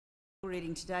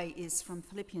reading today is from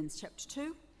Philippians chapter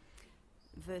 2,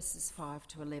 verses 5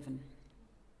 to 11.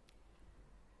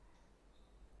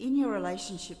 In your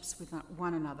relationships with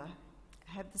one another,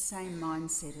 have the same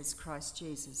mindset as Christ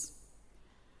Jesus,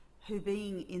 who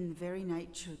being in the very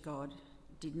nature of God,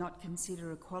 did not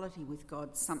consider equality with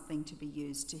God something to be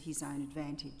used to his own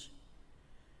advantage.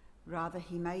 Rather,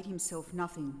 he made himself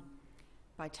nothing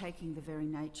by taking the very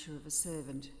nature of a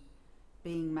servant,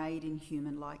 being made in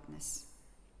human likeness.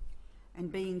 And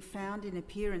being found in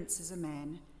appearance as a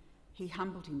man, he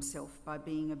humbled himself by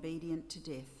being obedient to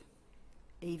death,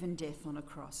 even death on a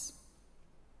cross.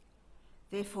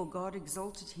 Therefore God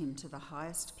exalted him to the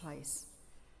highest place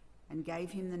and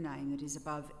gave him the name that is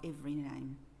above every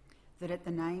name, that at the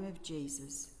name of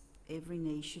Jesus every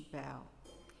knee should bow,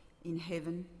 in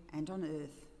heaven and on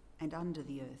earth and under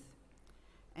the earth,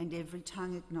 and every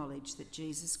tongue acknowledge that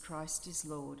Jesus Christ is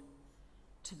Lord,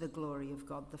 to the glory of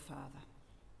God the Father.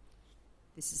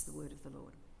 This is the word of the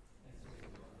Lord.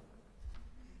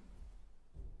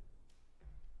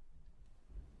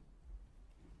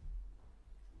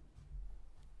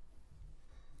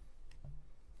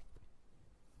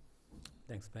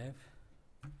 Thanks, Bev.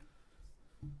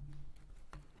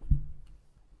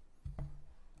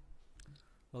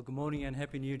 Well, good morning and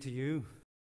Happy New Year to you.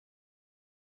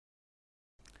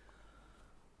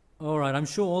 All right, I'm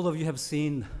sure all of you have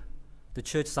seen the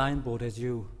church signboard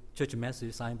church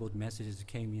message, signboard message as you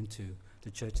came into the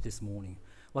church this morning.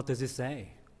 What does it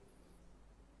say?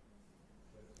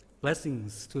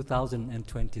 Blessings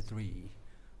 2023.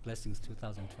 Blessings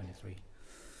 2023.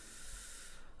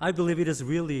 I believe it is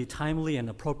really timely and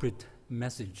appropriate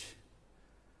message,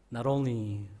 not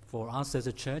only for us as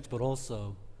a church, but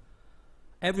also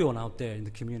everyone out there in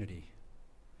the community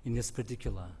in this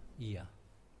particular year.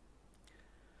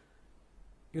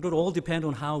 It would all depend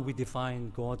on how we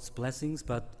define God's blessings,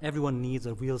 but everyone needs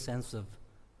a real sense of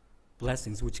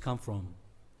blessings which come from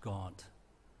God.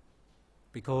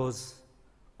 Because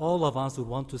all of us would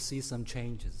want to see some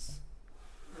changes.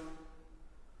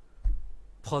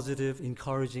 Positive,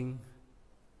 encouraging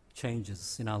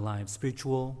changes in our lives,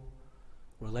 spiritual,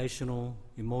 relational,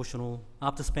 emotional,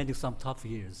 after spending some tough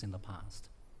years in the past.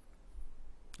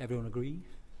 Everyone agree?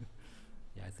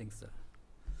 Yeah, I think so.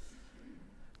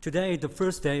 Today, the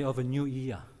first day of a new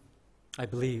year, I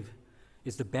believe,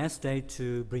 is the best day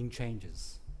to bring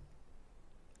changes,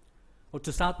 or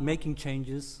to start making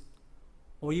changes,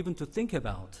 or even to think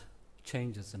about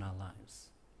changes in our lives.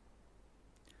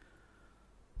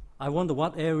 I wonder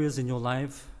what areas in your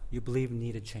life you believe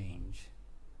need a change.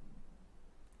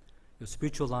 Your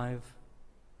spiritual life,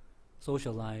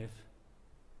 social life,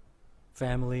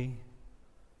 family,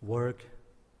 work,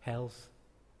 health,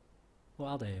 or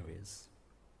other areas.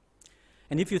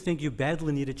 And if you think you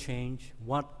badly need a change,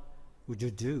 what would you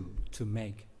do to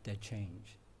make that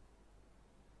change?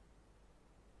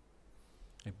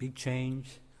 A big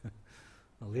change,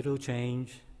 a little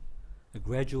change, a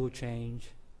gradual change,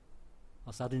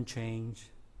 a sudden change,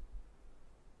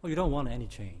 or you don't want any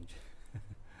change.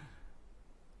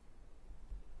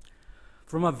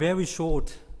 From a very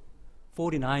short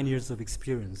 49 years of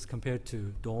experience compared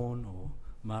to Dawn or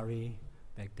Mari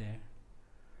back there,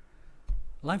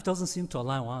 life doesn't seem to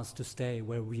allow us to stay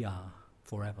where we are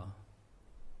forever,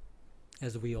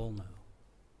 as we all know.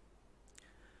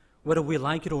 Whether we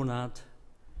like it or not,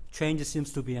 change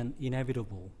seems to be an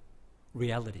inevitable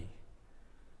reality,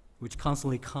 which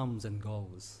constantly comes and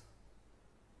goes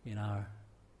in our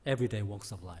everyday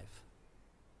walks of life.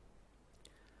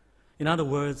 In other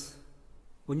words,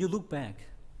 when you look back,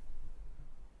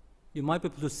 you might be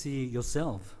able to see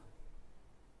yourself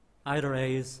either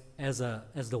as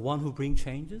the one who brings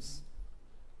changes,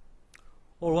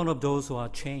 or one of those who are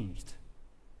changed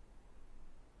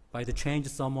by the change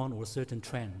someone or a certain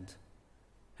trend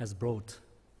has brought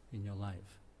in your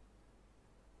life.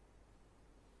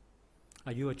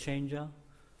 Are you a changer,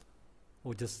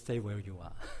 or just stay where you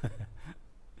are?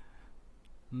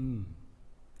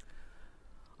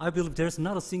 I believe there's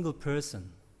not a single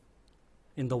person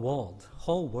in the world,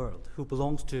 whole world, who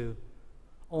belongs to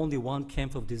only one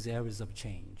camp of these areas of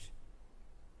change.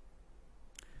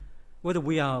 Whether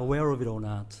we are aware of it or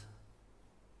not,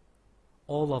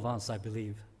 all of us, I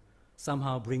believe,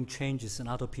 somehow bring changes in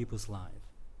other people's lives.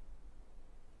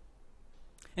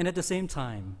 And at the same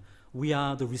time, we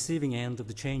are the receiving end of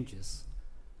the changes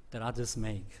that others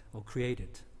make or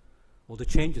created, or the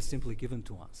changes simply given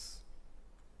to us.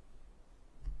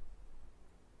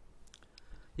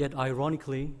 Yet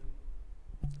ironically,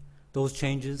 those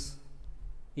changes,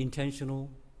 intentional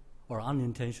or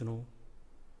unintentional,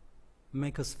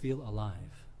 make us feel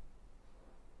alive,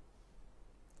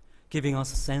 giving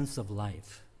us a sense of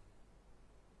life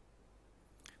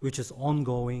which is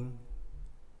ongoing,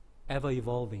 ever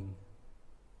evolving,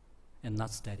 and not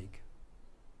static.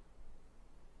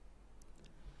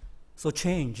 So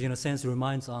change, in a sense,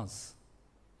 reminds us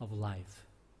of life,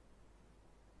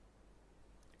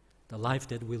 the life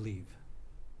that we live.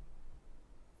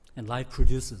 And life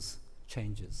produces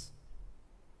changes.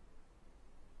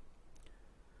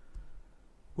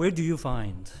 Where do you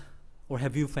find, or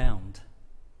have you found,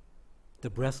 the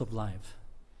breath of life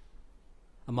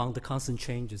among the constant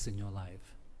changes in your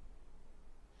life?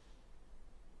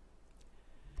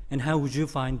 And how would you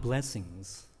find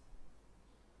blessings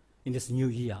in this new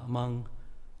year among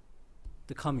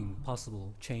the coming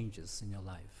possible changes in your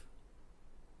life?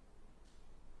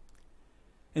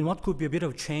 And what could be a bit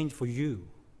of change for you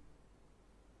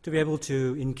to be able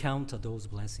to encounter those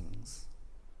blessings?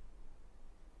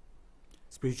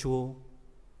 Spiritual,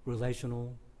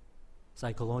 relational,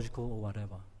 psychological, or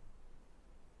whatever.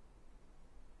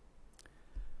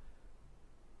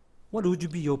 What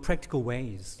would be your practical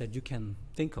ways that you can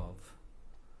think of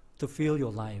to fill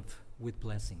your life with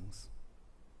blessings?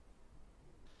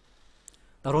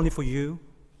 Not only for you,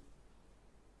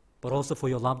 but also for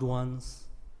your loved ones,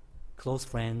 close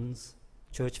friends,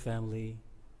 church family,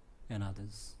 and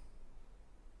others.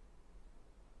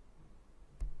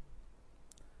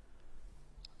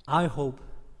 I hope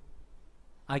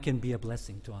I can be a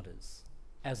blessing to others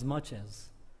as much as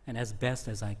and as best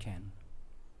as I can.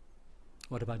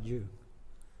 What about you?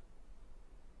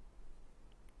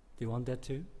 Do you want that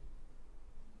too?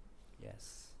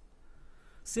 Yes.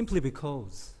 Simply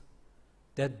because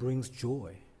that brings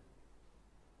joy.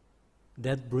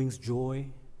 That brings joy,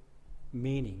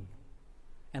 meaning,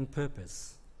 and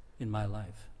purpose in my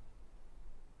life.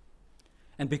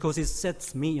 And because it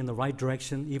sets me in the right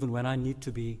direction even when I need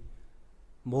to be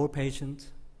more patient,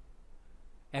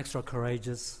 extra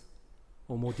courageous,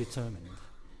 or more determined.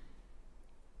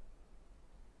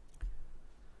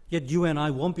 Yet you and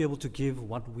I won't be able to give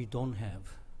what we don't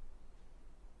have.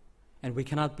 And we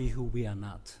cannot be who we are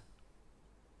not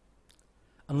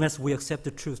unless we accept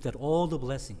the truth that all the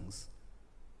blessings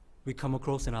we come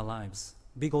across in our lives,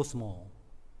 big or small,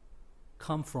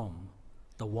 come from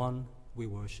the one we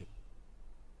worship,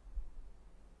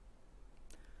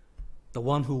 the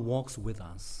one who walks with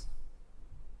us,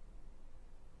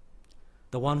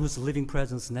 the one whose living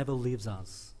presence never leaves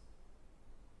us,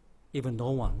 even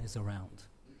no one is around,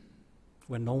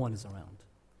 when no one is around,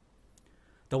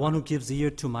 the one who gives ear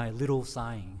to my little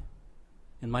sighing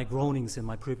and my groanings and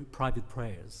my private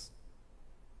prayers,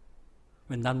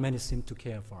 when not many seem to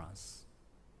care for us.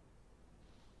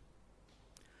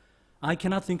 I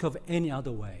cannot think of any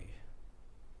other way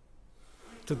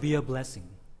to be a blessing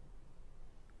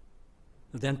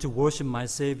than to worship my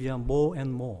Savior more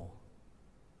and more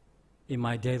in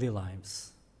my daily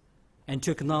lives and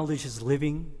to acknowledge His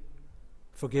living,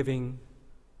 forgiving,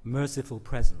 merciful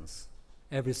presence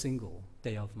every single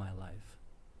day of my life.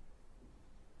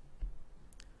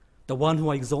 The one who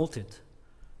I exalted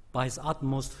by His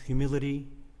utmost humility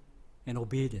and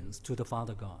obedience to the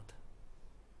Father God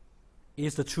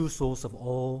is the true source of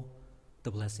all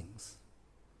the blessings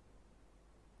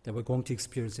that we're going to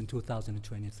experience in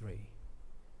 2023.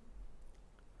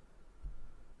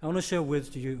 I want to share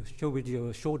with you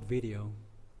a short video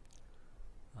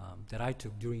that I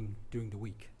took during the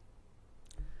week.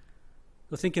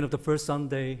 So thinking of the first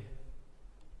Sunday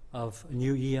of a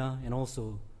new year and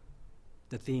also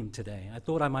the theme today, I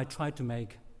thought I might try to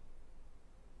make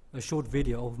a short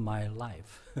video of my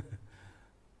life.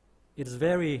 It is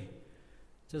very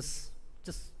just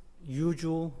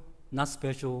usual, not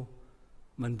special,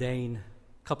 mundane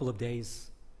couple of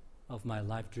days of my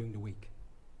life during the week.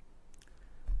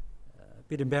 A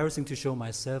bit embarrassing to show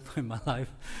myself and my life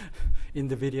in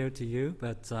the video to you,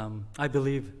 but I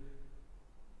believe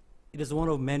it is one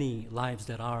of many lives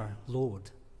that our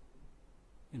Lord,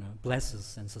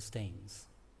 blesses and sustains.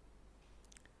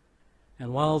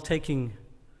 And while taking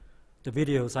the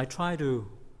videos, I try to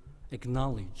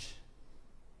acknowledge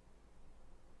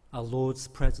our Lord's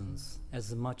presence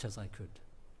as much as I could.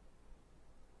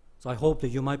 So I hope that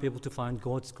you might be able to find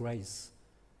God's grace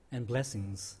and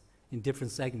blessings in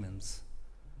different segments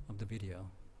of the video.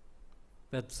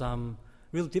 But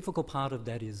real difficult part of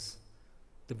that is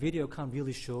the video can't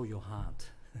really show your heart.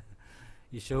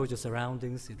 It shows your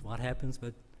surroundings, what happens,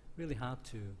 but really hard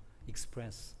to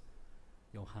express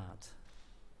your heart.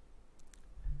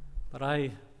 But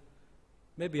I'd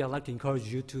like to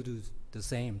encourage you to do the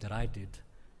same that I did.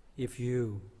 If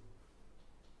you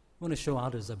want to show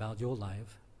others about your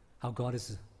life, how God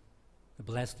has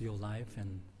blessed your life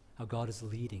and how God is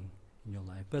leading in your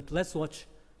life. But let's watch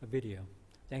a video.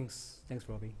 Thanks,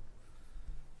 Robbie.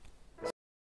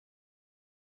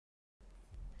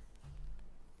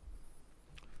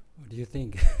 What do you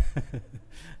think?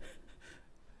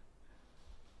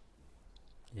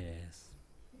 Yes.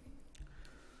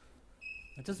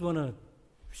 I just want to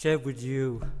share with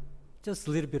you just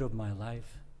a little bit of my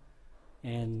life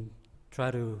and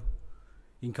try to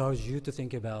encourage you to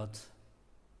think about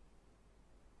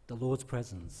the Lord's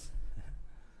presence,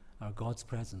 our God's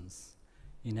presence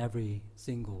in every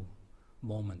single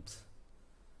moment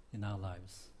in our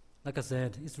lives. Like I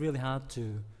said, it's really hard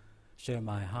to share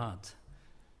my heart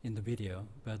in the video,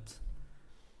 but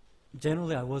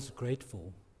generally I was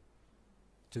grateful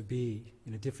to be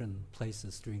in different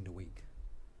places during the week,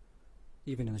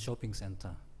 even in a shopping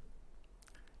center,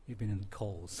 even in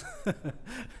Kohl's.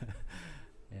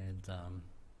 And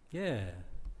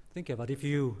think about if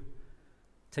you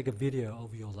take a video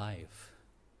of your life,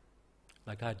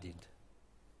 like I did.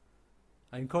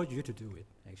 I encourage you to do it,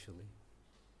 actually.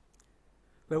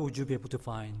 Where would you be able to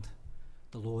find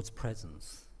the Lord's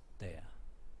presence there?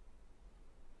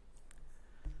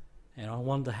 And I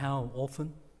wonder how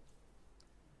often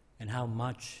and how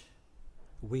much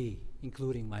we,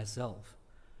 including myself,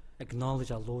 acknowledge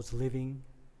our Lord's living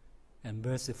and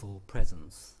merciful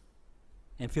presence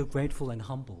and feel grateful and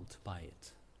humbled by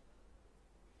it.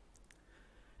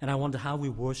 And I wonder how we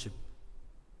worship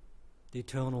the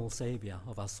eternal Savior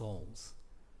of our souls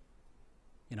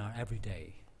in our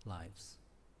everyday lives.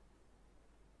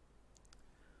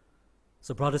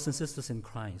 So, brothers and sisters in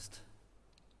Christ,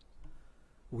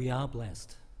 we are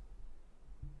blessed.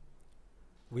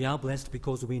 We are blessed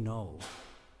because we know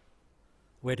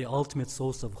where the ultimate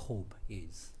source of hope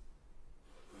is.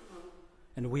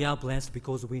 And we are blessed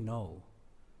because we know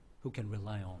who can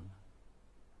rely on.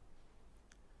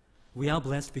 We are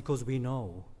blessed because we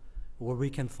know where we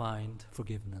can find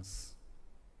forgiveness.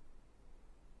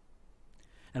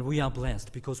 And we are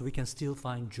blessed because we can still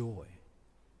find joy,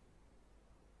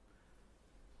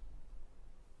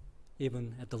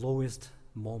 even at the lowest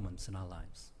moments in our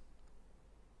lives.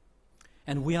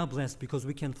 And we are blessed because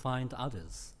we can find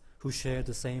others who share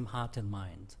the same heart and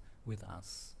mind with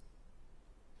us.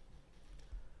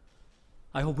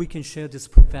 I hope we can share this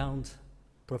profound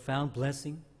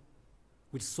blessing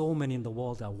which so many in the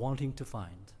world are wanting to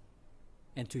find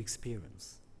and to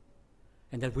experience,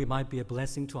 and that we might be a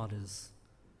blessing to others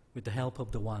with the help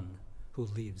of the one who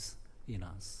lives in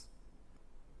us.